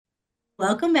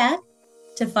Welcome back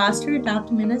to Foster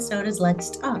Adopt Minnesota's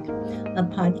Let's Talk, a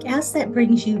podcast that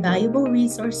brings you valuable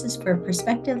resources for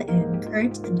prospective and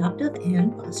current adoptive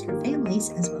and foster families,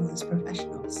 as well as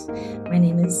professionals. My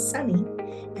name is Sunny,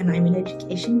 and I'm an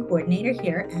education coordinator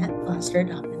here at Foster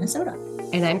Adopt Minnesota.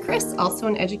 And I'm Chris, also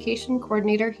an education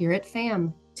coordinator here at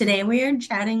FAM. Today we are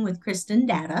chatting with Kristen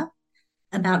Data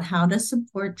about how to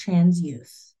support trans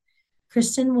youth.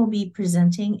 Kristen will be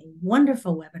presenting a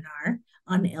wonderful webinar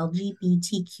on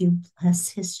LGBTQ plus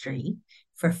history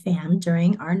for FAM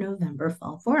during our November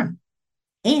Fall Forum.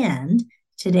 And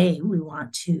today we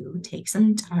want to take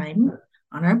some time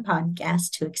on our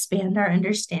podcast to expand our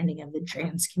understanding of the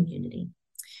trans community.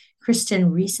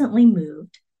 Kristen recently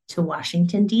moved to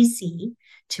Washington, D.C.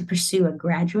 to pursue a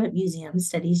graduate museum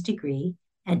studies degree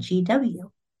at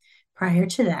GW. Prior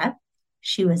to that,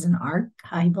 she was an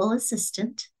archival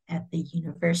assistant at the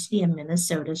University of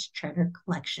Minnesota's Treasure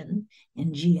Collection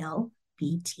in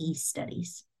GLBT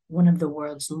Studies, one of the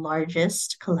world's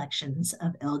largest collections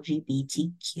of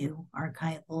LGBTQ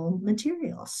archival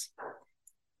materials.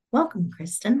 Welcome,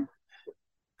 Kristen.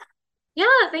 Yeah,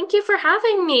 thank you for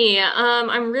having me.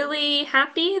 I'm really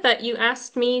happy that you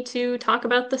asked me to talk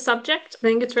about the subject. I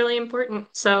think it's really important.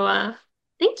 So,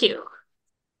 thank you.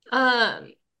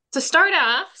 To start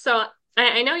off,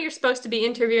 I know you're supposed to be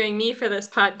interviewing me for this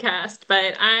podcast,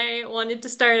 but I wanted to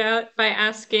start out by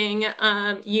asking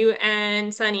you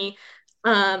and Sunny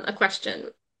a question.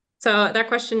 So that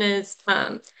question is,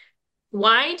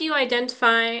 why do you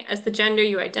identify as the gender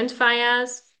you identify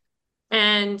as?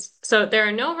 And so there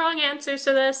are no wrong answers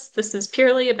to this. This is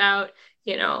purely about,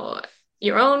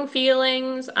 your own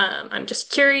feelings. I'm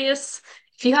just curious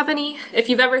if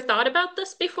you've ever thought about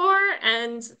this before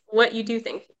and what you do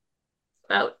think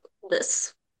about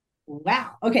this.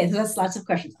 Wow. Okay, so that's lots of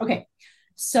questions. Okay.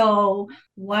 So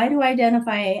why do I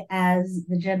identify as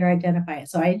the gender I identify?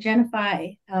 So I identify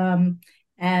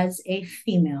as a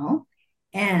female.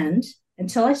 And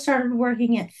until I started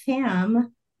working at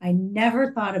FAM, I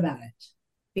never thought about it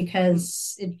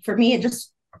because for me,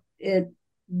 it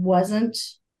wasn't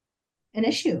an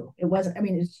issue. It wasn't, I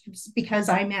mean, it's because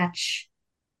I match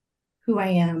who I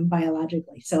am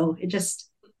biologically. So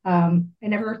I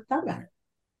never thought about it.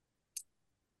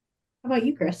 How about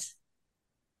you, Chris?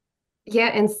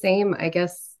 Yeah, and same. I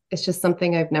guess it's just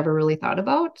something I've never really thought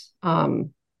about.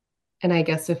 And I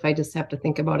guess if I just have to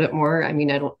think about it more, I mean,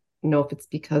 I don't know if it's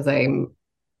because I'm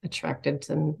attracted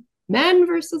to men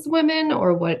versus women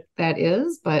or what that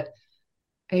is, but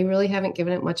I really haven't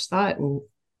given it much thought. And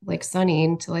like Sunny,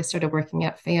 until I started working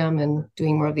at FAM and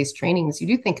doing more of these trainings, you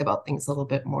do think about things a little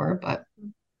bit more. But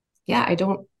yeah, I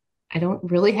don't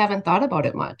really haven't thought about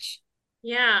it much.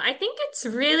 Yeah, I think it's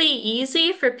really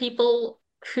easy for people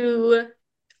who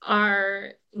are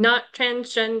not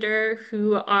transgender,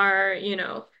 who are,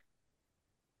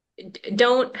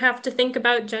 don't have to think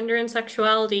about gender and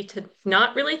sexuality to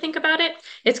not really think about it.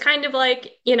 It's kind of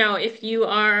like, if you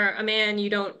are a man,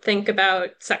 you don't think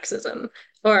about sexism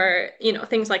or,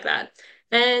 things like that.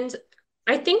 And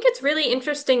I think it's really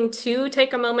interesting to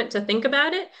take a moment to think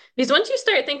about it because once you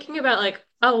start thinking about like,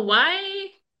 oh,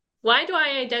 why do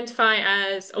I identify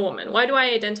as a woman? Why do I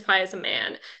identify as a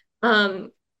man?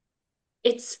 Um,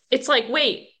 it's like,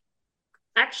 wait,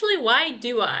 actually, why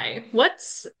do I?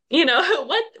 What's,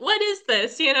 what is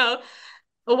this? Why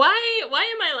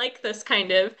am I like this kind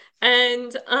of?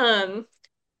 And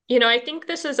I think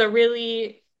this is a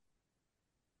really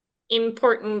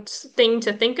important thing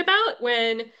to think about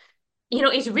when,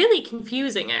 it's really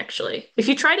confusing actually. If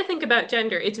you try to think about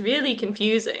gender, it's really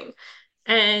confusing.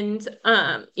 And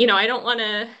I don't want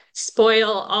to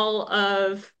spoil all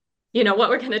of, what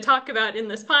we're going to talk about in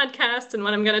this podcast and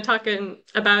what I'm going to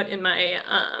about in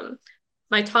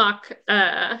my talk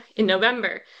in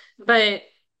November. But,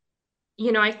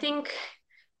 I think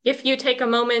if you take a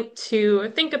moment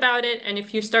to think about it, and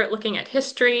if you start looking at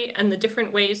history and the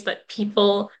different ways that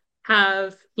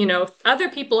other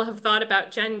people have thought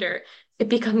about gender, it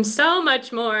becomes so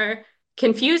much more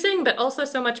confusing, but also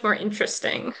so much more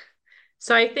interesting.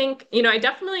 So I think, I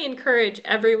definitely encourage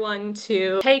everyone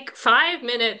to take 5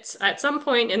 minutes at some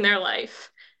point in their life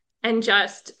and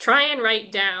just try and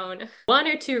write down one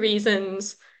or two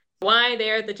reasons why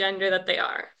they're the gender that they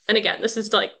are. And again, this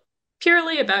is like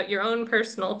purely about your own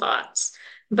personal thoughts.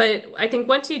 But I think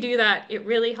once you do that, it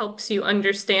really helps you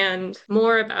understand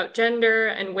more about gender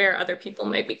and where other people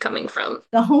may be coming from.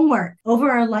 The homework over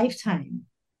our lifetime,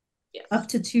 Yes. up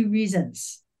to 2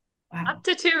 reasons. Wow. Up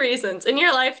to 2 reasons in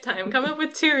your lifetime. Come up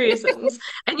with 2 reasons.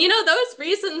 And those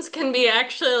reasons can be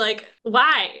actually like,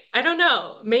 why? I don't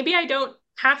know. Maybe I don't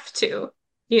have to,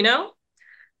 you know?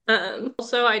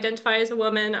 Also identify as a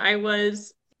woman. I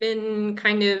was been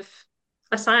kind of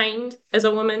assigned as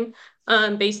a woman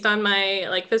based on my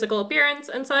like physical appearance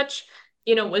and such.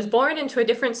 Was born into a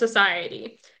different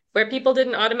society where people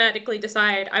didn't automatically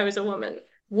decide I was a woman.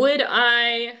 Would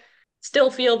I still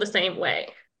feel the same way?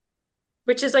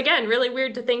 Which is again really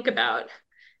weird to think about.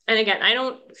 And again, I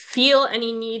don't feel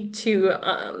any need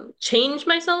to change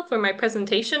myself or my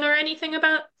presentation or anything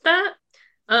about that.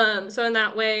 So in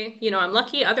that way, I'm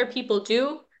lucky other people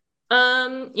do,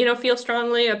 feel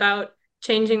strongly about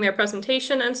changing their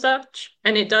presentation and such,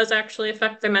 and it does actually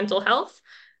affect their mental health.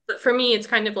 But for me, it's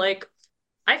kind of like,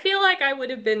 I feel like I would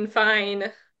have been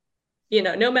fine,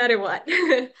 no matter what.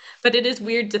 But it is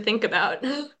weird to think about.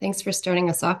 Thanks for starting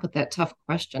us off with that tough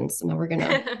question. So now we're going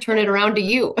to turn it around to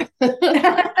you. All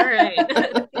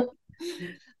right.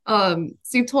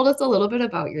 So you've told us a little bit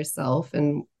about yourself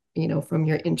and, from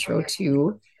your intro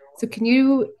too. So can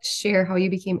you share how you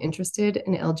became interested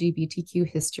in LGBTQ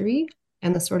history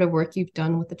and the sort of work you've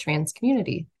done with the trans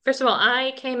community? First of all,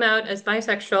 I came out as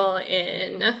bisexual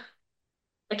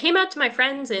I came out to my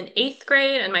friends in 8th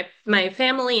grade and my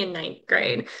family in 9th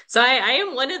grade. So I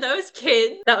am one of those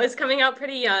kids that was coming out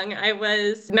pretty young. I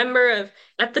was a member of,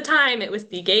 at the time, it was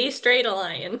the Gay Straight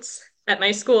Alliance at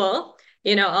my school.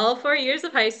 All 4 years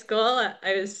of high school,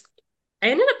 I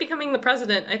ended up becoming the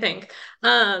president, I think.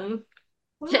 Wow.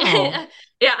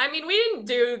 Yeah, I mean, we didn't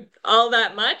do all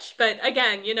that much, but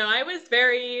again, I was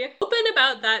very open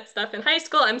about that stuff in high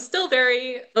school. I'm still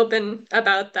very open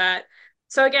about that.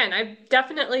 So again, I've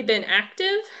definitely been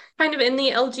active kind of in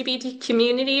the LGBT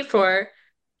community for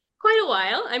quite a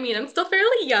while. I mean, I'm still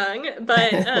fairly young,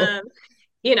 but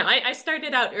I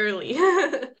started out early.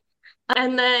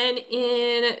 And then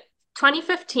in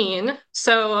 2015,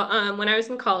 so when I was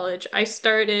in college, I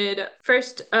started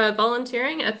first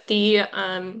volunteering at the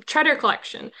Treader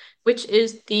Collection, which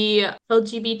is the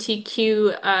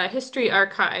LGBTQ history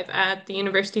archive at the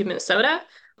University of Minnesota.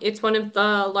 It's one of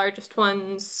the largest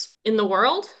ones in the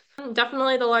world,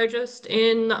 definitely the largest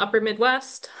in the upper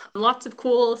Midwest. Lots of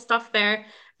cool stuff there.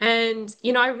 And,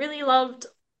 I really loved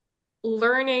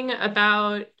learning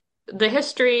about the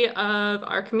history of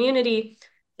our community.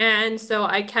 And so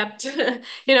I kept,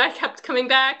 I kept coming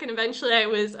back, and eventually I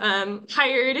was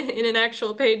hired in an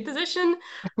actual paid position.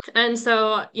 And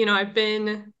so, I've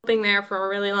been helping there for a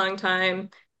really long time.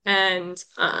 And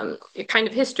kind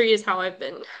of history is how I've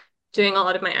been doing a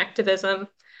lot of my activism.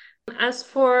 As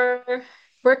for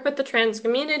work with the trans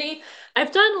community,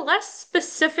 I've done less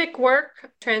specific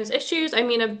work, trans issues. I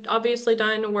mean, I've obviously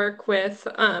done work with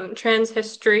trans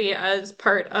history as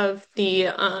part of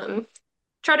the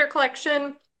Treader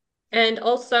Collection. And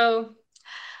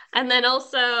then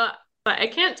also, I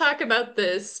can't talk about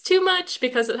this too much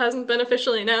because it hasn't been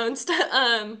officially announced.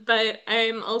 But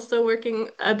I'm also working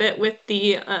a bit with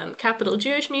the Capitol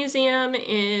Jewish Museum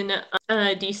in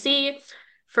DC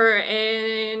for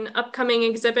an upcoming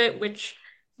exhibit, which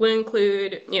will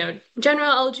include,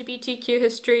 general LGBTQ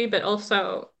history, but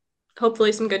also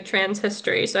hopefully some good trans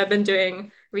history. So I've been doing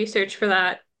research for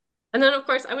that. And then, of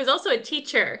course, I was also a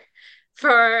teacher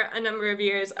for a number of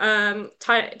years,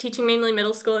 teaching mainly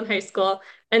middle school and high school.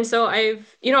 And so I've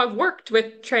worked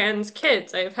with trans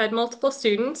kids. I've had multiple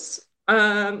students who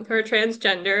are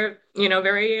transgender,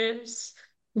 various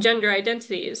gender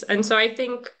identities. And so I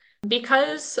think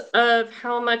because of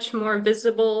how much more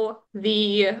visible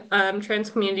the trans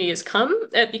community has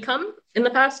become in the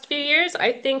past few years,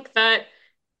 I think that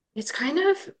it's kind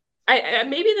of,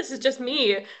 maybe this is just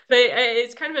me, but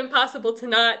it's kind of impossible to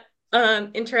not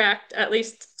interact at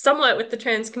least somewhat with the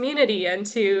trans community and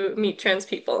to meet trans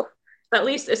people, at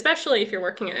least, especially if you're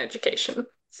working in education.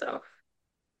 So,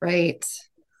 Right.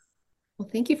 Well,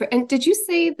 thank you and did you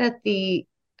say that the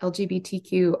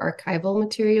LGBTQ archival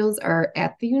materials are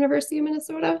at the University of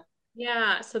Minnesota?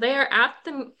 yeah, so they are at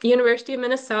the University of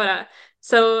Minnesota.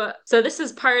 So this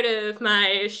is part of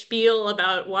my spiel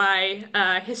about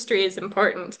why history is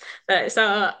important.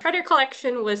 So Treader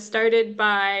Collection was started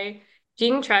by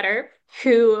Gene Treader,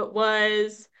 who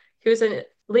was a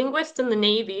linguist in the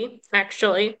Navy,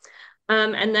 actually.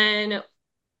 And then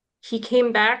he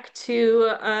came back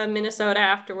to Minnesota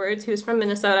afterwards. He was from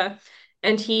Minnesota,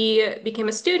 and he became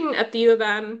a student at the U of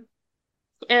M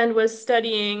and was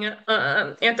studying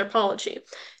anthropology.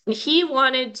 And he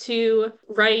wanted to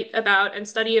write about and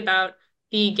study about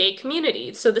the gay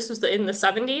community. So this was in the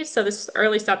 70s. So this is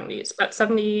early 70s, about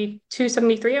 72,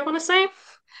 73, I want to say.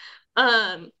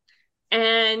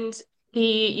 And the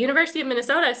University of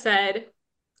Minnesota said,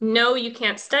 no, you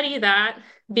can't study that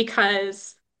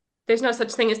because there's no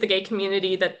such thing as the gay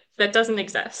community that doesn't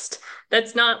exist.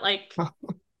 That's not like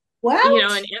What?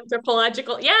 an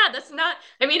anthropological, yeah, that's not,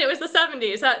 I mean, it was the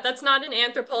 70s. That's not an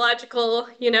anthropological,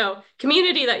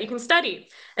 community that you can study.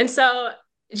 And so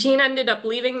Gene ended up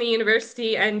leaving the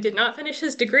university and did not finish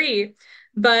his degree,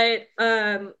 but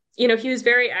he was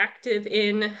very active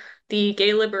in the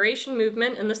gay liberation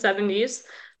movement in the 70s.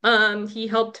 He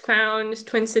helped found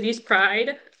Twin Cities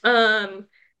Pride.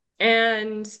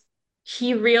 And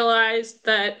he realized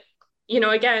that,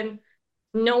 again,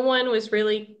 no one was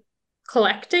really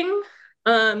collecting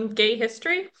gay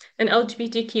history and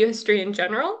LGBTQ history in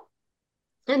general.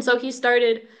 And so he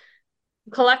started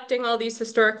collecting all these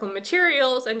historical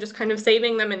materials and just kind of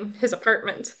saving them in his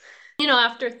apartment.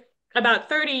 After about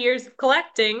 30 years of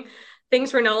collecting,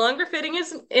 things were no longer fitting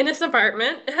in his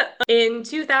apartment. In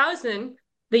 2000,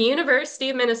 the University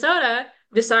of Minnesota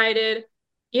decided,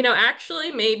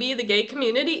 actually maybe the gay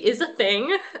community is a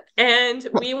thing and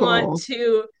we want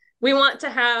to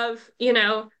have,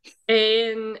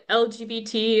 an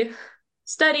LGBT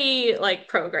study like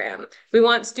program. We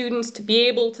want students to be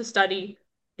able to study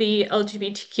the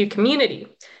LGBTQ community.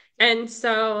 And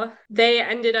so they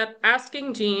ended up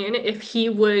asking Gene if he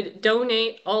would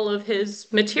donate all of his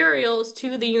materials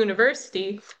to the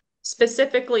university,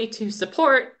 specifically to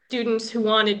support students who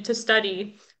wanted to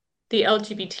study the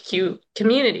LGBTQ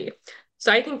community.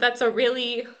 So I think that's a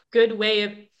really good way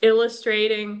of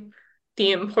illustrating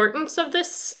the importance of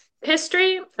this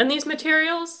history and these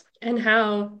materials and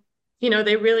how,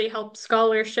 they really help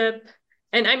scholarship.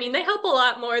 And I mean, they help a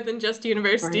lot more than just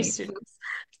university students.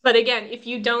 But again, if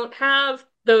you don't have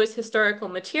those historical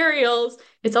materials,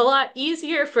 it's a lot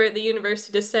easier for the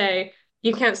university to say,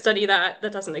 you can't study that,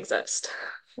 that doesn't exist.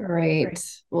 Right.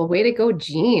 Well, way to go,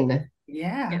 Gene.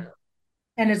 Yeah.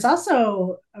 And it's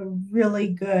also a really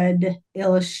good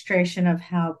illustration of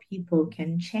how people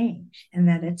can change and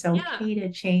that it's okay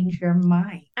to change your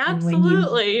mind.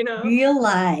 Absolutely, And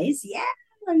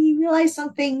when you realize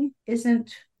something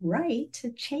isn't right,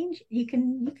 to change, you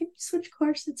can switch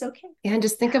course. It's okay. Yeah, and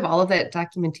just think of all of that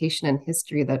documentation and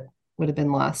history that would have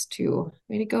been lost too.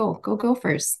 Way to go. Go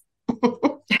Gophers.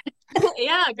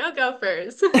 Yeah, go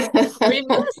Gophers. I mean,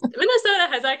 Minnesota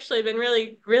has actually been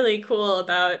really, really cool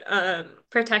about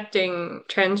protecting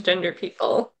transgender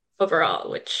people overall,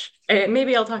 which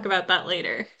maybe I'll talk about that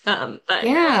later. But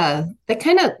yeah, that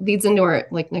kind of leads into our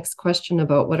next question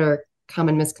about what are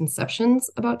common misconceptions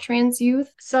about trans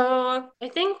youth. So I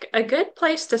think a good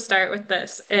place to start with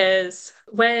this is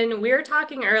when we were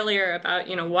talking earlier about,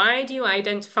 why do you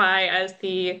identify as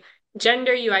the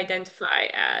gender you identify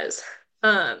as?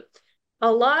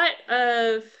 A lot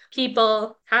of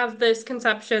people have this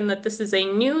conception that this is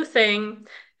a new thing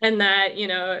and that,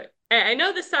 I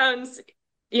know this sounds,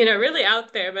 really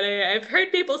out there, but I've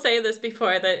heard people say this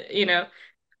before that,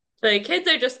 the kids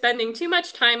are just spending too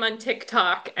much time on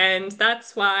TikTok and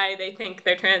that's why they think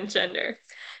they're transgender,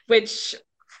 which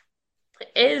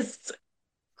is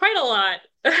quite a lot.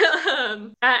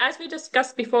 As we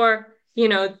discussed before,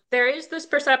 there is this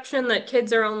perception that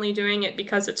kids are only doing it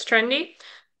because it's trendy.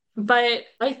 But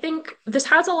I think this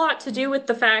has a lot to do with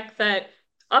the fact that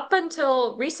up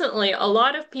until recently, a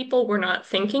lot of people were not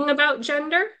thinking about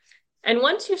gender. And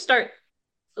once you start,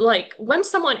 when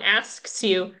someone asks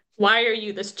you, why are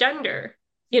you this gender?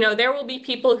 There will be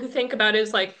people who think about it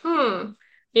as I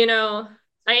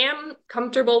am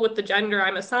comfortable with the gender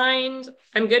I'm assigned.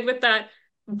 I'm good with that.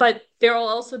 But there will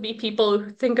also be people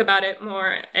who think about it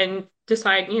more and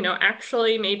decide,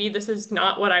 actually, maybe this is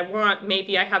not what I want.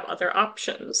 Maybe I have other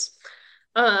options.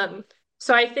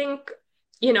 So I think,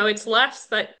 it's less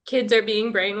that kids are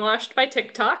being brainwashed by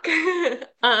TikTok,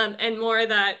 and more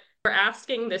that we're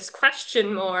asking this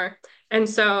question more. And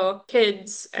so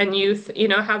kids and youth,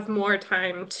 have more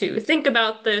time to think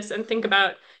about this and think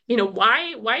about,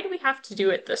 why do we have to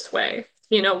do it this way?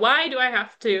 Why do I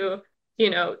have to,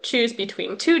 choose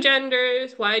between two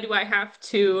genders? Why do I have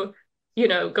to,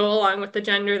 go along with the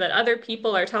gender that other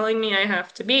people are telling me I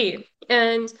have to be?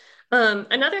 And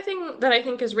another thing that I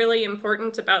think is really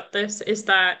important about this is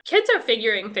that kids are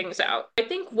figuring things out. I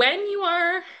think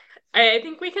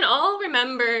we can all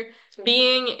remember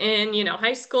being in,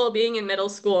 high school, being in middle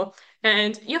school,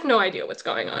 and you have no idea what's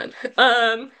going on.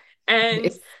 And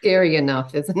it's scary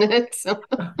enough, isn't it?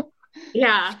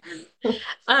 Yeah.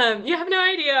 You have no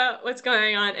idea what's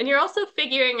going on. And you're also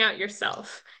figuring out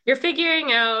yourself. You're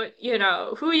figuring out,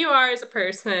 who you are as a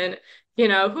person,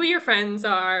 who your friends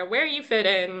are, where you fit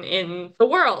in the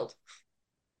world.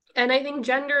 And I think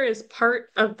gender is part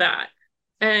of that.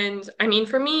 And I mean,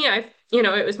 for me,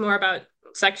 it was more about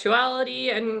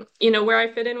sexuality and, where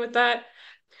I fit in with that.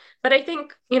 But I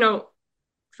think,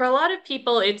 for a lot of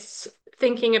people, it's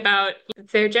thinking about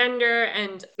their gender.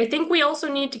 And I think we also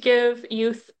need to give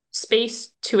youth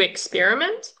space to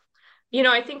experiment.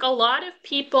 I think a lot of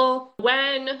people,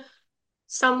 when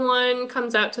someone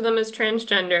comes out to them as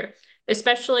transgender,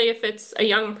 especially if it's a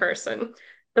young person,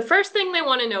 the first thing they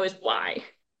want to know is why.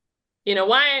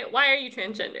 Why are you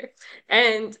transgender?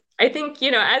 And I think,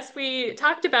 as we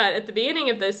talked about at the beginning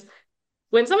of this,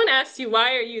 when someone asks you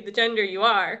why are you the gender you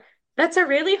are, that's a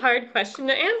really hard question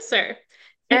to answer.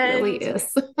 It really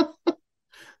is.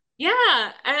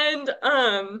 Yeah, and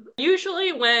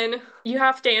usually when you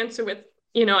have to answer with,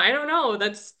 I don't know,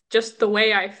 that's just the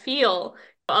way I feel.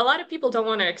 A lot of people don't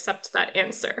want to accept that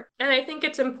answer. And I think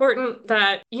it's important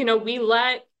that,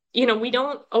 we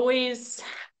don't always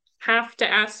have to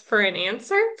ask for an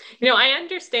answer. I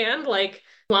understand like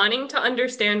wanting to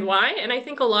understand why, and I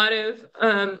think a lot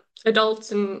of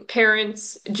adults and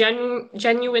parents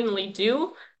genuinely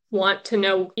do want to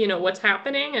know, what's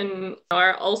happening and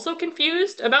are also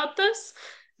confused about this.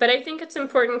 But I think it's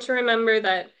important to remember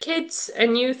that kids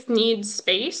and youth need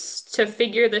space to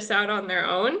figure this out on their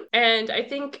own. And I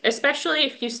think especially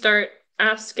if you start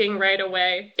asking right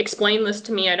away, explain this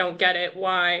to me, I don't get it,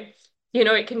 why?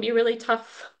 It can be really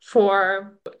tough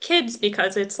for kids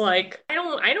because it's like, I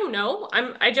don't know.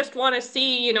 I just want to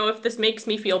see, if this makes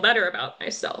me feel better about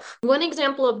myself. One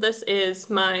example of this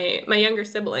is my younger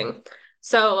sibling.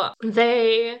 So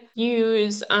they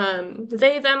use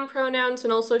they, them pronouns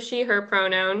and also she, her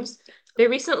pronouns. They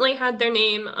recently had their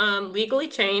name legally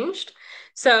changed.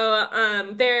 So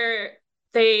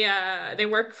they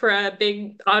work for a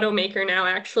big automaker now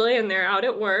actually, and they're out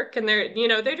at work and they're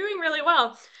doing really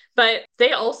well. But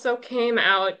they also came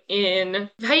out in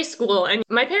high school, and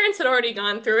my parents had already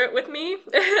gone through it with me.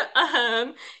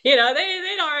 They'd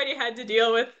already had to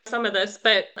deal with some of this,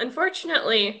 but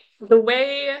unfortunately, the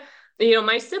way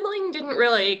my sibling didn't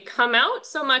really come out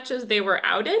so much as they were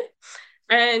outed.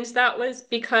 And that was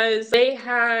because they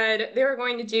were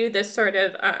going to do this sort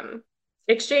of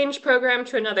exchange program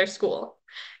to another school.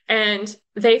 And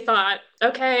they thought,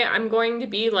 okay, I'm going to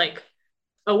be like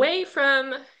away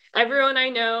from everyone I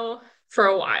know for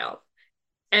a while.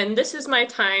 And this is my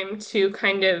time to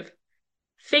kind of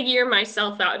figure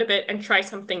myself out a bit and try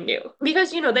something new.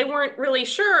 Because, they weren't really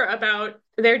sure about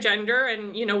their gender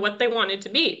and, what they wanted to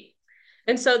be.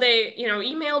 And so they,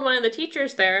 emailed one of the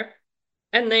teachers there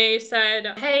and they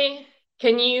said, hey,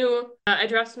 can you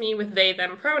address me with they,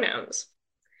 them pronouns?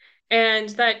 And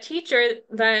that teacher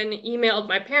then emailed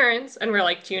my parents and were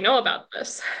like, do you know about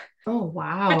this? Oh,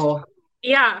 wow. Which,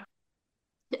 yeah.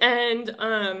 And,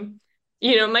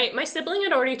 my sibling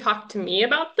had already talked to me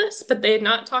about this, but they had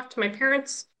not talked to my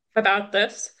parents about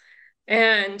this.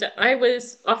 And I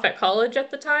was off at college at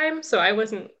the time, so I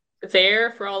wasn't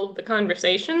there for all of the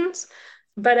conversations.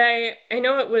 But I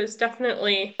know it was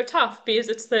definitely tough because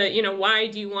it's the, why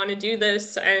do you want to do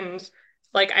this? And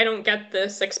like, I don't get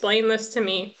this, explain this to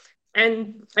me.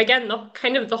 And again,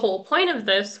 the whole point of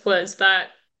this was that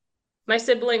my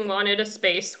sibling wanted a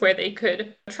space where they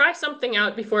could try something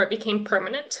out before it became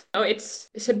permanent. It's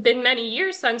been many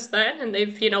years since then, and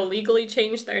they've, legally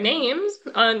changed their names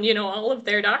on, all of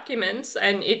their documents,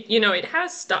 and it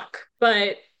has stuck.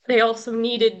 But they also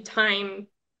needed time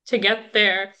to get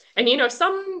there. And,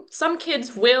 some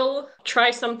kids will try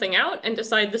something out and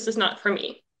decide this is not for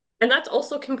me. And that's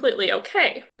also completely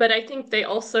okay. But I think they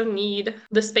also need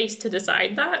the space to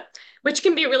decide that, which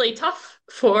can be really tough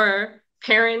for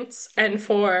parents and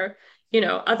for,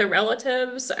 other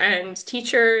relatives and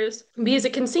teachers, because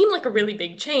it can seem like a really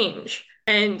big change.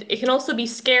 And it can also be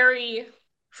scary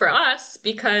for us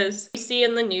because we see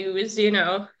in the news,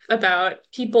 about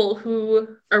people who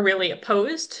are really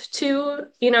opposed to,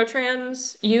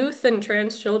 trans youth and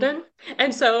trans children.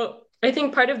 And so I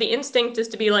think part of the instinct is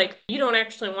to be like, you don't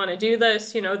actually want to do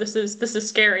this, this is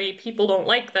scary, people don't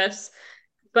like this.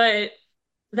 But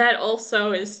that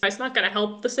also it's not going to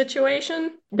help the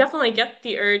situation. Definitely get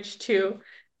the urge to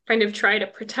kind of try to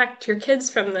protect your kids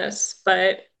from this,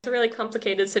 but it's a really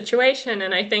complicated situation.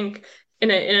 And I think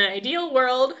in an ideal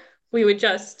world, we would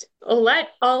just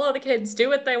let all of the kids do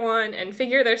what they want and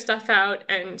figure their stuff out.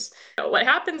 And what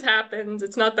happens, happens.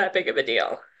 It's not that big of a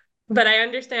deal. But I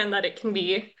understand that it can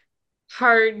be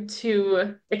hard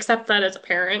to accept that as a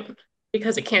parent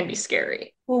because it can be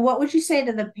scary. Well, what would you say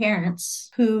to the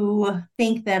parents who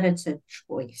think that it's a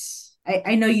choice?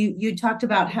 I know you talked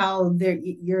about how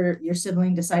your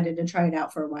sibling decided to try it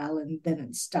out for a while and then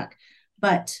it stuck.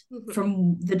 But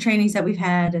from the trainings that we've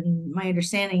had, and my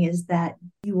understanding is that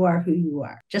you are who you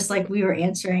are. Just like we were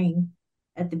answering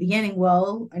at the beginning,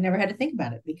 well, I never had to think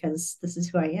about it because this is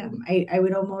who I am. I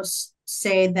would almost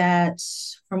say that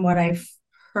from what I've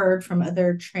heard from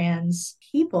other trans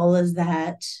people is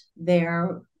that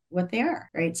they're what they are,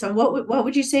 right? So what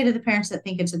would you say to the parents that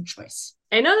think it's a choice?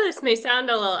 I know this may sound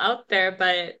a little out there,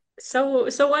 but so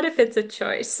what if it's a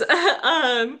choice?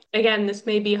 Again, this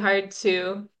may be hard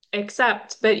to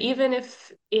accept, but even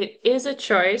if it is a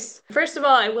choice, first of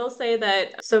all, I will say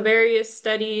that various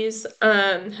studies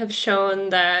have shown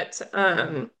that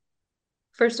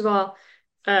first of all,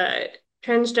 uh,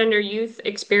 transgender youth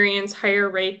experience higher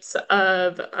rates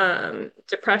of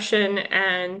depression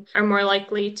and are more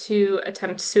likely to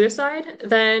attempt suicide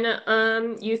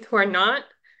than youth who are not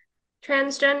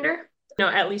transgender,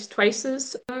 at least twice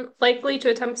as likely to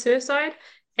attempt suicide.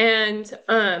 And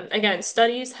again,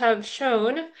 studies have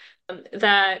shown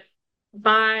that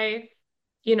by,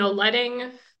 letting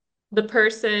the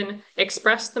person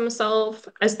express themselves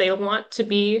as they want to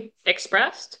be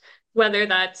expressed, whether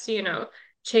that's,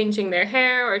 changing their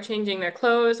hair or changing their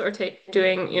clothes or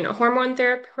doing, hormone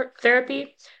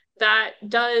therapy, that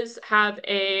does have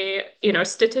a,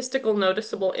 statistical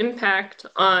noticeable impact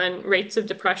on rates of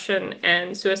depression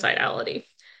and suicidality.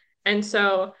 And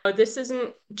so this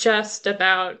isn't just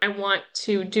about, I want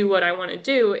to do what I want to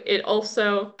do. It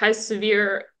also has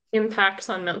severe impacts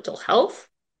on mental health.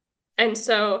 And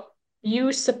so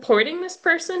you supporting this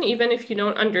person, even if you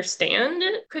don't understand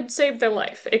it, could save their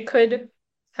life. It could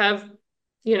have,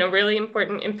 really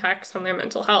important impacts on their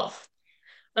mental health.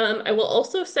 I will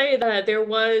also say that there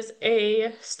was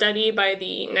a study by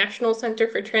the National Center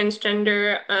for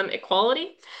Transgender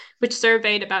Equality, which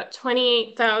surveyed about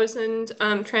 28,000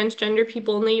 transgender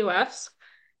people in the US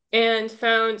and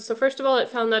found, so first of all, it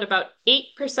found that about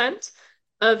 8%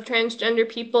 of transgender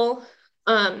people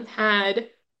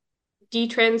had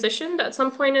detransitioned at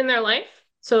some point in their life.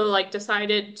 So like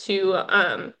decided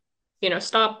to,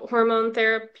 stop hormone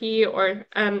therapy or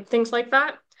things like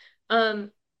that.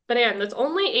 But again, that's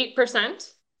only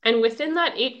 8%. And within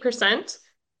that 8%,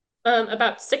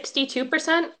 about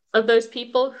 62% of those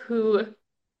people who,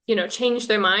 changed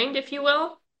their mind, if you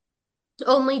will,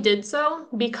 only did so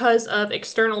because of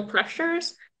external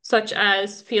pressures, such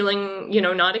as feeling,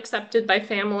 not accepted by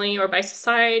family or by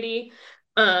society.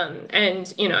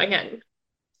 And, again,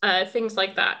 things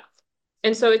like that.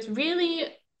 And so it's really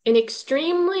an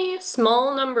extremely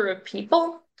small number of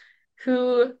people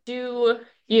who do,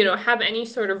 have any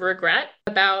sort of regret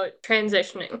about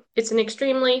transitioning. It's an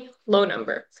extremely low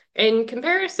number. In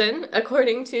comparison,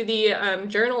 according to the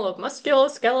Journal of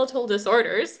Musculoskeletal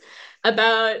Disorders,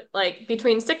 about like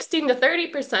between 16 to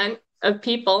 30% of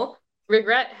people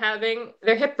regret having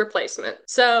their hip replacement.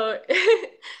 So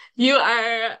you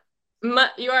are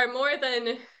more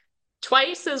than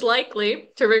twice as likely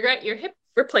to regret your hip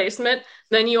replacement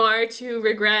than you are to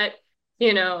regret,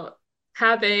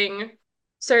 having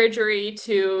surgery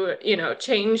to,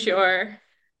 change your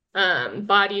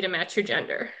body to match your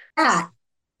gender. That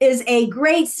is a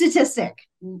great statistic.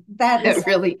 That is It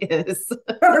really is.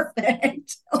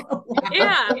 perfect. Oh, wow.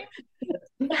 Yeah.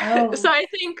 Oh. So I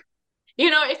think,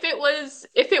 if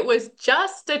it was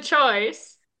just a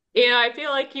choice, I feel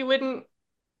like you wouldn't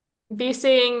be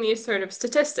seeing these sort of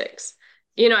statistics.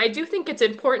 I do think it's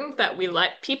important that we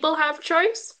let people have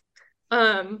choice.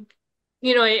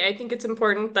 I think it's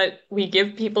important that we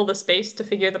give people the space to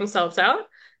figure themselves out.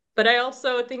 But I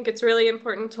also think it's really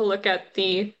important to look at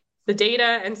the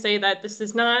data and say that this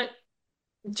is not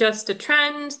just a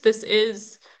trend. This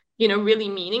is, really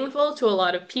meaningful to a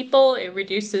lot of people. It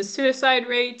reduces suicide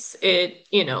rates. It,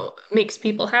 makes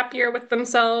people happier with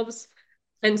themselves.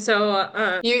 And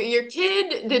so your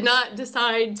kid did not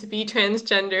decide to be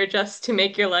transgender just to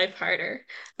make your life harder.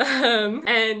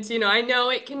 And, I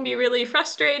know it can be really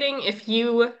frustrating if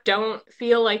you don't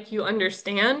feel like you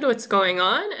understand what's going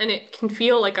on, and it can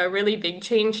feel like a really big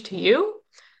change to you.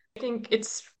 I think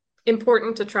it's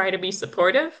important to try to be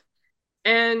supportive.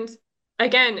 And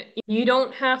again, you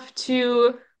don't have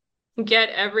to get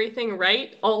everything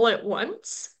right all at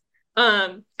once.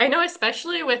 I know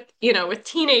especially with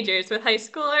teenagers, with high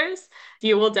schoolers,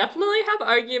 you will definitely have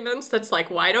arguments that's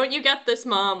like, why don't you get this,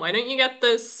 mom? Why don't you get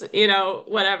this,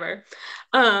 whatever.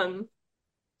 But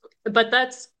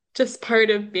that's just part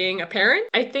of being a parent.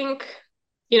 I think,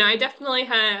 I definitely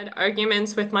had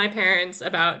arguments with my parents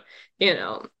about,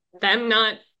 them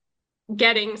not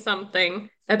getting something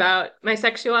about my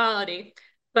sexuality.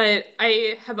 But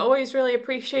I have always really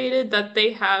appreciated that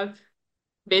they have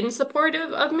been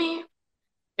supportive of me.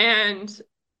 And,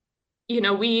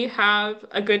 we have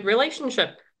a good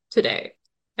relationship today.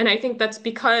 And I think that's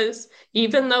because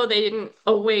even though they didn't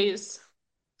always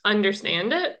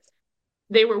understand it,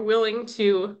 they were willing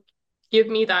to give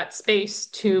me that space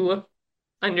to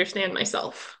understand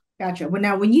myself. Gotcha. Well,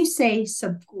 now when you say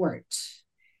support,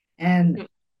 and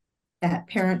that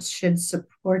parents should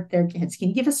support their kids. Can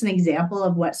you give us an example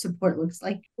of what support looks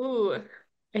like? Ooh,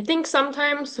 I think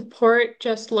sometimes support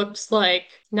just looks like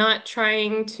not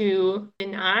trying to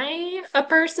deny a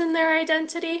person their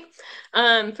identity.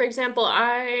 For example,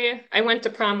 I went to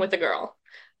prom with a girl,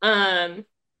 um,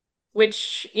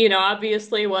 which,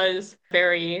 obviously was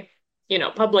very,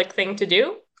 public thing to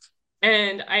do.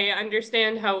 And I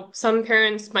understand how some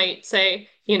parents might say,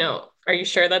 are you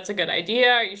sure that's a good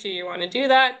idea? Are you sure you want to do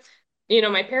that?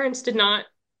 My parents did not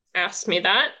ask me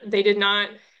that. They did not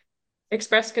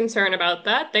express concern about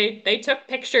that. They took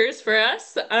pictures for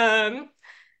us.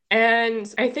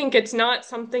 And I think it's not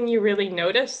something you really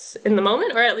notice in the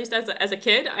moment, or at least as a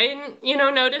kid, I didn't,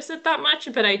 notice it that much,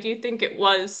 but I do think it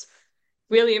was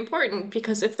really important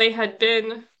because if they had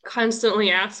been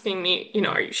constantly asking me,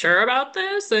 are you sure about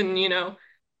this? And,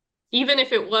 even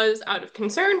if it was out of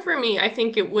concern for me, I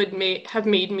think it would have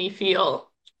made me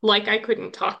feel like I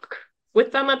couldn't talk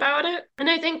with them about it. And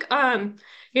I think, I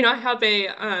have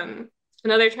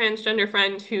another transgender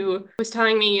friend who was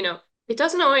telling me, it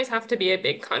doesn't always have to be a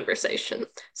big conversation.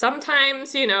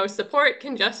 Sometimes, support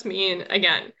can just mean,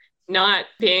 again, not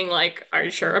being like, are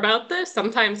you sure about this?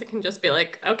 Sometimes it can just be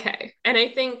like, okay. And I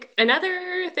think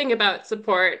another thing about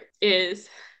support is,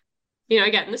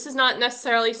 again, this is not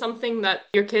necessarily something that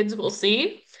your kids will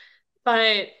see,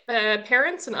 but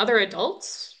parents and other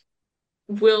adults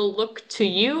will look to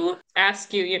you,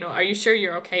 ask you, are you sure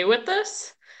you're okay with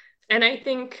this? And I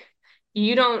think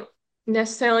you don't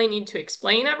necessarily need to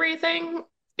explain everything.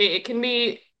 It can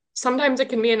be, sometimes it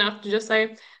can be enough to just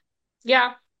say,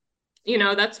 yeah,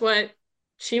 that's what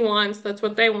she wants, that's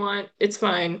what they want, it's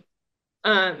fine.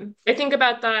 I think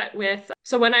about that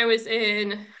so when I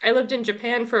lived in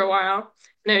Japan for a while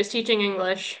and I was teaching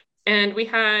English, and we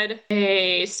had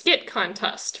a skit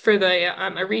contest for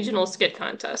a regional skit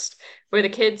contest where the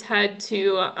kids had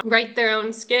to write their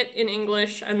own skit in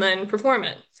English and then perform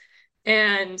it.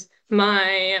 And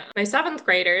my seventh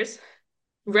graders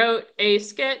wrote a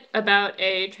skit about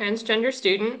a transgender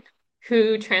student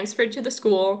who transferred to the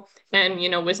school and,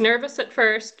 was nervous at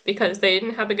first because they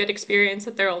didn't have a good experience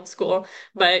at their old school.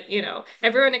 But,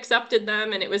 everyone accepted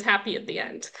them and it was happy at the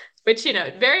end, which,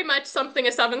 very much something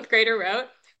a seventh grader wrote,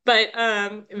 but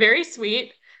very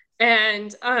sweet.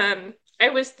 And I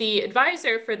was the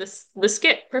advisor for the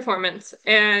skit performance.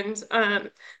 And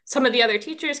some of the other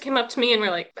teachers came up to me and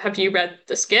were like, have you read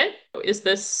the skit? Is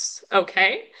this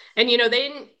okay? And, they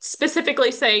didn't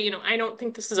specifically say, I don't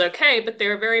think this is okay, but they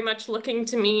were very much looking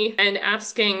to me and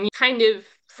asking kind of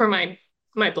for my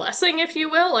blessing, if you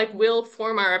will, like we'll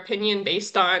form our opinion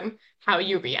based on how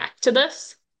you react to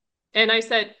this. And I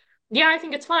said, yeah, I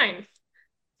think it's fine.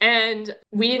 And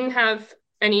we didn't have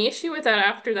any issue with that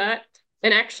after that.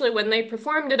 And actually, when they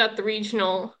performed it at the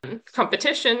regional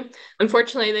competition,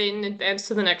 unfortunately, they didn't advance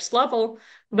to the next level,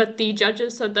 but the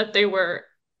judges said that they were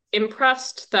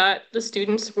impressed that the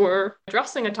students were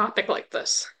addressing a topic like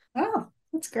this. Oh,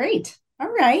 that's great. All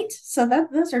right. So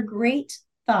those are great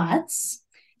thoughts.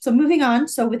 So moving on.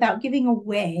 So without giving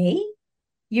away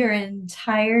your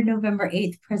entire November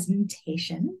 8th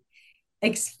presentation,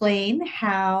 explain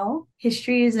how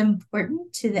history is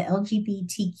important to the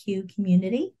LGBTQ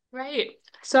community. Right.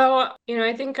 So,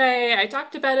 I think I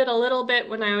talked about it a little bit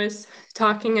when I was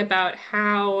talking about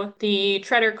how the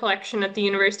Tretter collection at the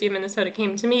University of Minnesota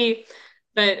came to me.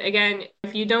 But again,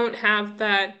 if you don't have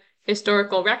that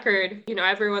historical record,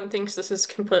 everyone thinks this is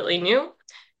completely new,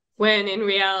 when in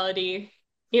reality,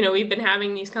 we've been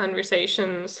having these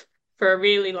conversations for a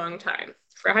really long time,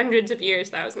 for hundreds of years,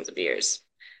 thousands of years.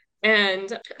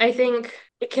 And I think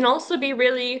it can also be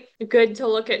really good to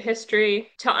look at history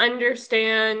to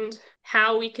understand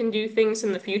how we can do things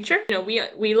in the future.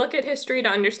 We look at history to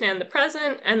understand the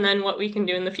present and then what we can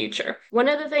do in the future. One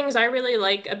of the things I really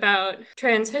like about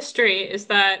trans history is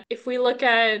that if we look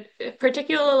at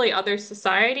particularly other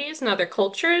societies and other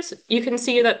cultures, you can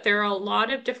see that there are a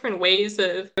lot of different ways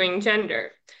of doing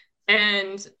gender.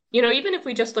 And, even if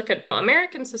we just look at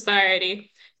American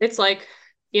society, it's like,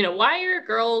 why are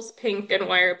girls pink and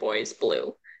why are boys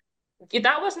blue?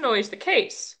 That wasn't always the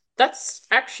case. That's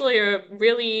actually a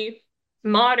really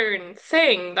modern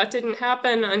thing. That didn't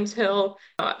happen until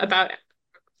about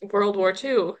World War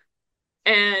II.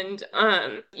 And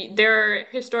there are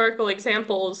historical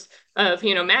examples of,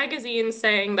 magazines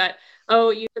saying that,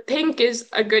 oh, pink is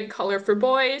a good color for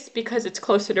boys because it's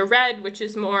closer to red, which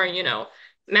is more,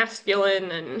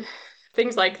 masculine and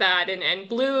things like that. And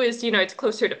blue is, it's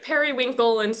closer to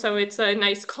periwinkle, and so it's a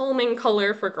nice calming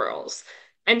color for girls.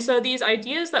 And so these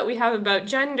ideas that we have about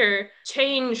gender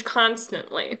change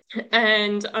constantly.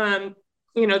 And,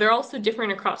 they're also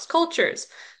different across cultures.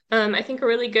 I think a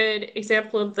really good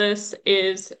example of this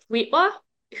is Wheatlaw,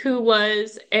 who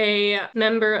was a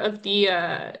member of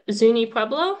the Zuni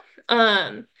Pueblo.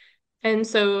 And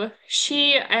so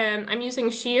I'm using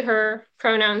she, her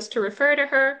pronouns to refer to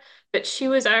her, but she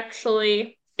was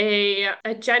actually a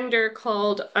gender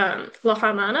called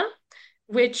Lahamana,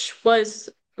 which was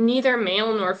neither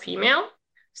male nor female.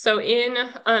 So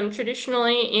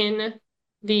traditionally in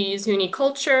the Zuni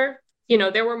culture,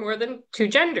 there were more than two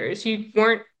genders. You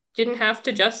didn't have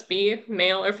to just be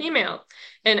male or female.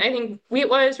 And I think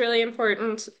Wheatlaw is really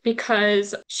important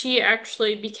because she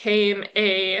actually became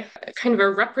a kind of a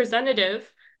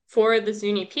representative for the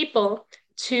Zuni people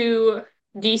to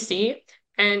DC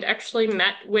and actually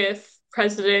met with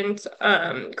President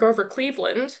Grover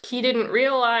Cleveland. He didn't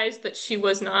realize that she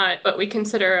was not what we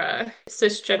consider a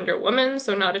cisgender woman,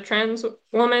 so not a trans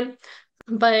woman.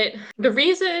 But the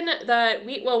reason that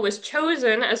Wheatlaw was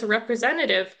chosen as a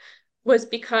representative was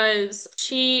because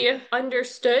she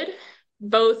understood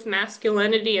both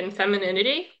masculinity and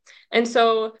femininity. And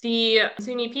so the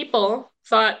Zuni people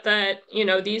thought that,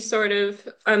 these sort of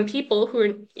people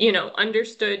who,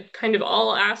 understood kind of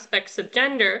all aspects of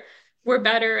gender were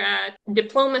better at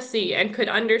diplomacy and could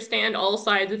understand all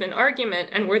sides of an argument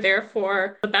and were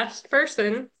therefore the best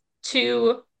person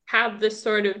to have this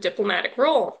sort of diplomatic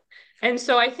role. And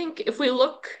so I think if we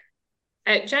look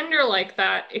at gender like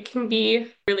that, it can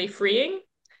be really freeing,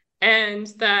 and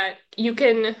that you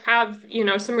can have,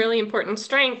 some really important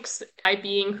strengths by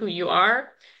being who you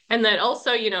are. And that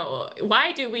also,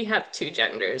 why do we have two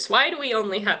genders? Why do we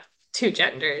only have two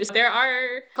genders? There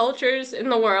are cultures in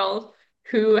the world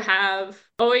who have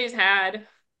always had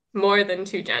more than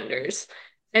two genders.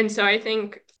 And so I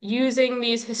think using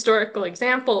these historical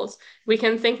examples, we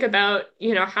can think about,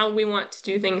 how we want to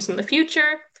do things in the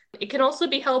future. It can also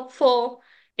be helpful,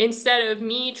 instead of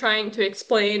me trying to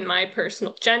explain my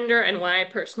personal gender and why I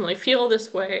personally feel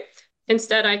this way.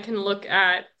 Instead, I can look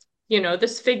at,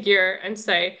 this figure and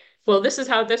say, well, this is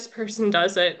how this person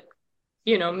does it.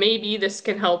 Maybe this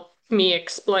can help me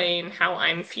explain how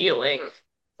I'm feeling,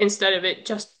 instead of it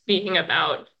just being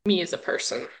about me as a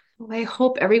person. Well, I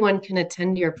hope everyone can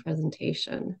attend your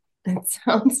presentation. It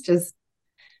sounds just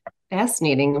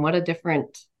fascinating. And what a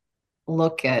different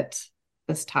look at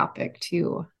this topic,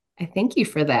 too. I thank you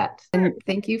for that. And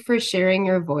thank you for sharing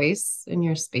your voice and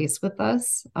your space with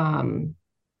us.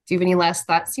 Do you have any last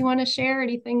thoughts you want to share?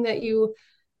 Anything that you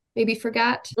maybe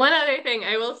forgot? One other thing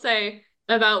I will say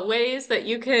about ways that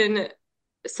you can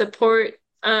support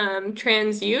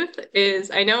trans youth is,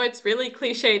 I know it's really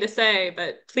cliche to say,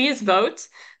 but please vote.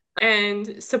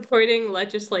 And supporting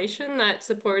legislation that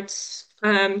supports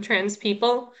trans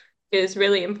people is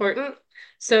really important.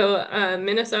 So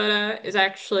Minnesota is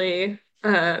actually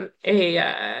a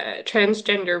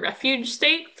transgender refuge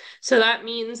state. So that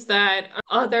means that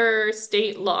other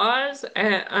state laws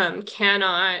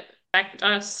cannot affect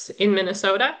us in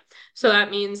Minnesota. So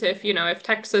that means if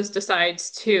Texas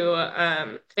decides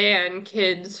to ban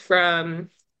kids from,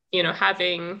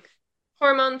 having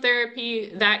hormone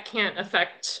therapy, that can't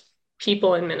affect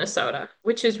people in Minnesota,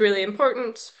 which is really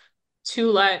important to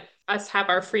let us have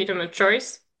our freedom of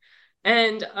choice.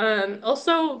 And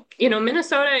also,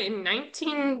 Minnesota in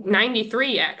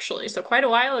 1993, actually, so quite a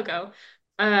while ago,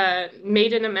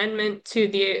 made an amendment to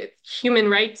the Human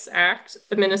Rights Act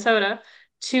of Minnesota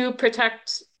to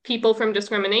protect people from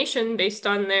discrimination based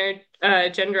on their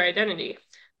gender identity.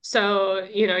 So,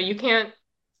 you can't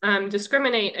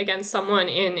discriminate against someone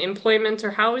in employment or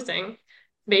housing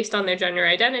based on their gender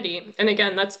identity. And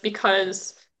again, that's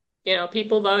because,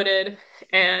 people voted,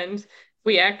 and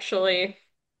we actually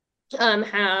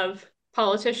have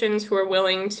politicians who are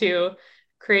willing to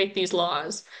create these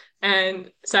laws.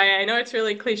 And so I know it's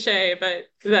really cliche, but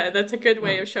that's a good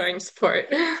way of showing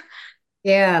support.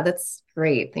 Yeah, that's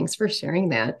great. Thanks for sharing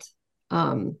that.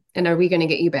 And are we going to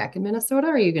get you back in Minnesota,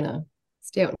 or are you going to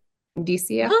stay out in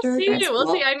DC after We'll grad see. We'll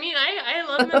school? see. I mean, I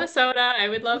love Minnesota. I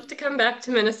would love to come back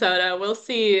to Minnesota. We'll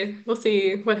see. We'll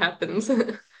see what happens.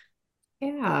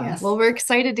 Yeah, Yes. well, we're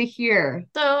excited to hear.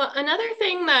 So another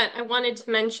thing that I wanted to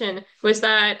mention was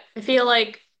that I feel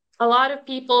like a lot of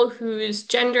people whose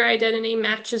gender identity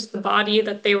matches the body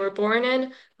that they were born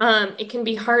in, it can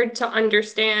be hard to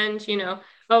understand,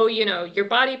 your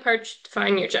body parts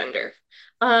define your gender.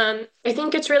 I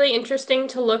think it's really interesting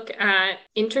to look at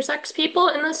intersex people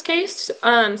in this case.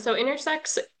 So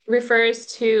intersex refers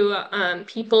to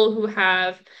people who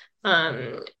have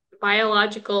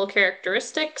biological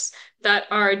characteristics that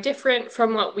are different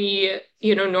from what we,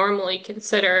 normally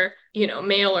consider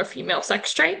male or female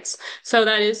sex traits. So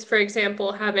that is, for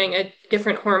example, having a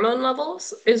different hormone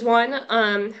levels is one,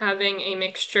 having a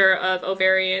mixture of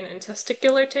ovarian and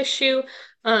testicular tissue,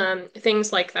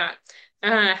 things like that.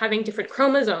 Having different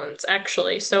chromosomes,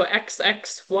 actually. So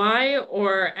XXY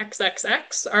or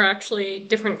XXX are actually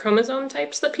different chromosome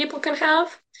types that people can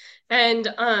have. And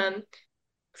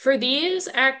for these,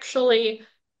 actually,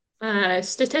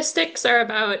 statistics are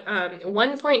about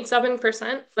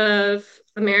 1.7% of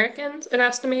Americans, it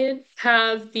estimated,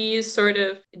 have these sort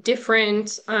of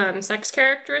different sex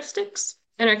characteristics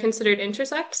and are considered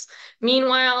intersex.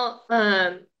 Meanwhile,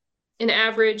 an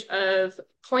average of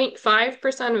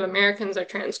 0.5% of Americans are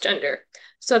transgender.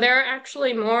 So there are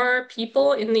actually more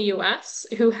people in the US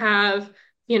who have,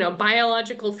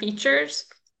 biological features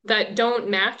that don't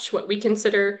match what we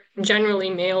consider generally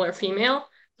male or female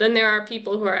than there are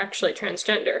people who are actually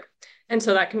transgender. And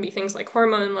so that can be things like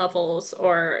hormone levels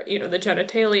or, the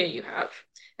genitalia you have.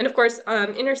 And of course,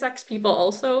 intersex people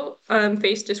also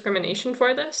face discrimination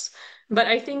for this. But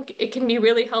I think it can be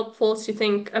really helpful to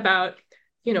think about,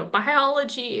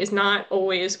 biology is not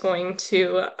always going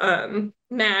to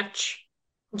match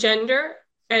gender.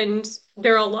 And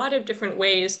there are a lot of different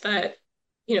ways that,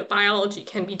 biology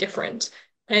can be different.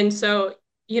 And so,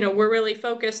 we're really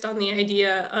focused on the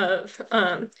idea of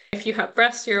if you have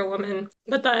breasts, you're a woman,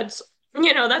 but that's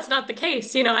not the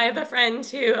case. I have a friend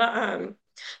who,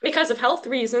 because of health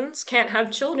reasons, can't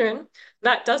have children.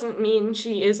 That doesn't mean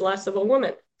she is less of a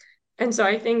woman. And so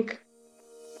I think,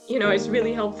 it's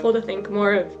really helpful to think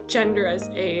more of gender as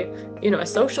a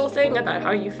social thing about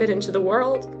how you fit into the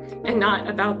world and not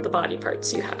about the body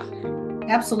parts you have.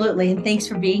 Absolutely. And thanks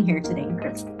for being here today,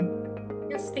 Kristen.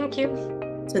 Yes, thank you.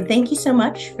 So thank you so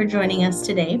much for joining us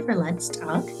today for Let's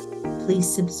Talk.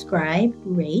 Please subscribe,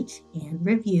 rate, and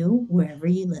review wherever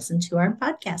you listen to our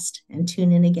podcast, and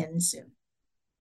tune in again soon.